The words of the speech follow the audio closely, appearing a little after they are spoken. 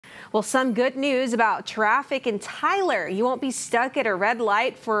Well, some good news about traffic in Tyler. You won't be stuck at a red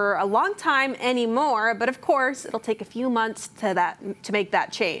light for a long time anymore, but of course, it'll take a few months to make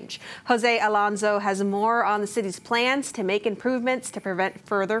that change. Jose Alonso has more on the city's plans to make improvements to prevent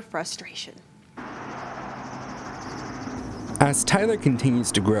further frustration. As Tyler continues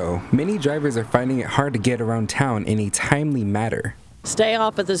to grow, many drivers are finding it hard to get around town in a timely manner. Stay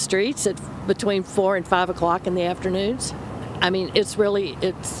off of the streets at between 4 and 5 o'clock in the afternoons. I mean,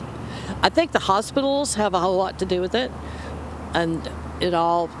 I think the hospitals have a whole lot to do with it, and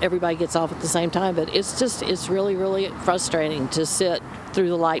everybody gets off at the same time, but it's really, really frustrating to sit through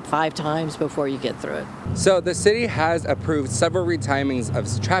the light 5 times before you get through it. So the city has approved several retimings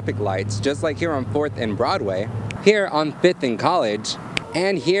of traffic lights, just like here on 4th and Broadway, here on 5th and College,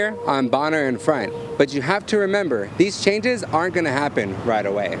 and here on Bonner and Front. But you have to remember, these changes aren't going to happen right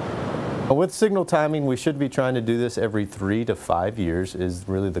away. With signal timing, we should be trying to do this every 3 to 5 years is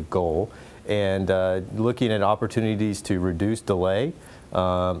really the goal, and looking at opportunities to reduce delay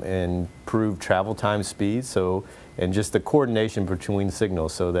and improve travel time speeds, and just the coordination between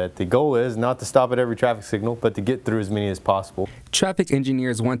signals, so that the goal is not to stop at every traffic signal, but to get through as many as possible. Traffic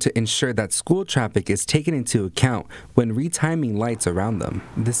engineers want to ensure that school traffic is taken into account when retiming lights around them.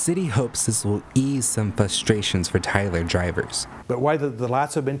 The city hopes this will ease some frustrations for Tyler drivers. But the way that the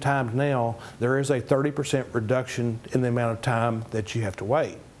lights have been timed now, there is a 30% reduction in the amount of time that you have to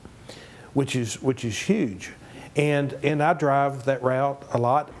wait, which is huge. And I drive that route a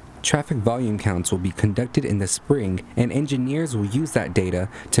lot. Traffic volume counts will be conducted in the spring, and engineers will use that data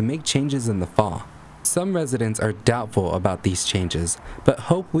to make changes in the fall. Some residents are doubtful about these changes, but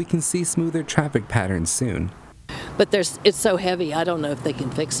hope we can see smoother traffic patterns soon. But it's so heavy, I don't know if they can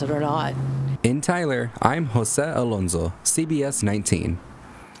fix it or not. In Tyler, I'm Jose Alonso, CBS 19.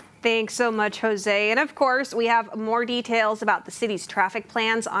 Thanks so much, Jose. And of course, we have more details about the city's traffic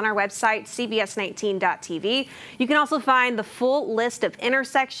plans on our website, cbs19.tv. You can also find the full list of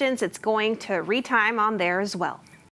intersections it's going to retime on there as well.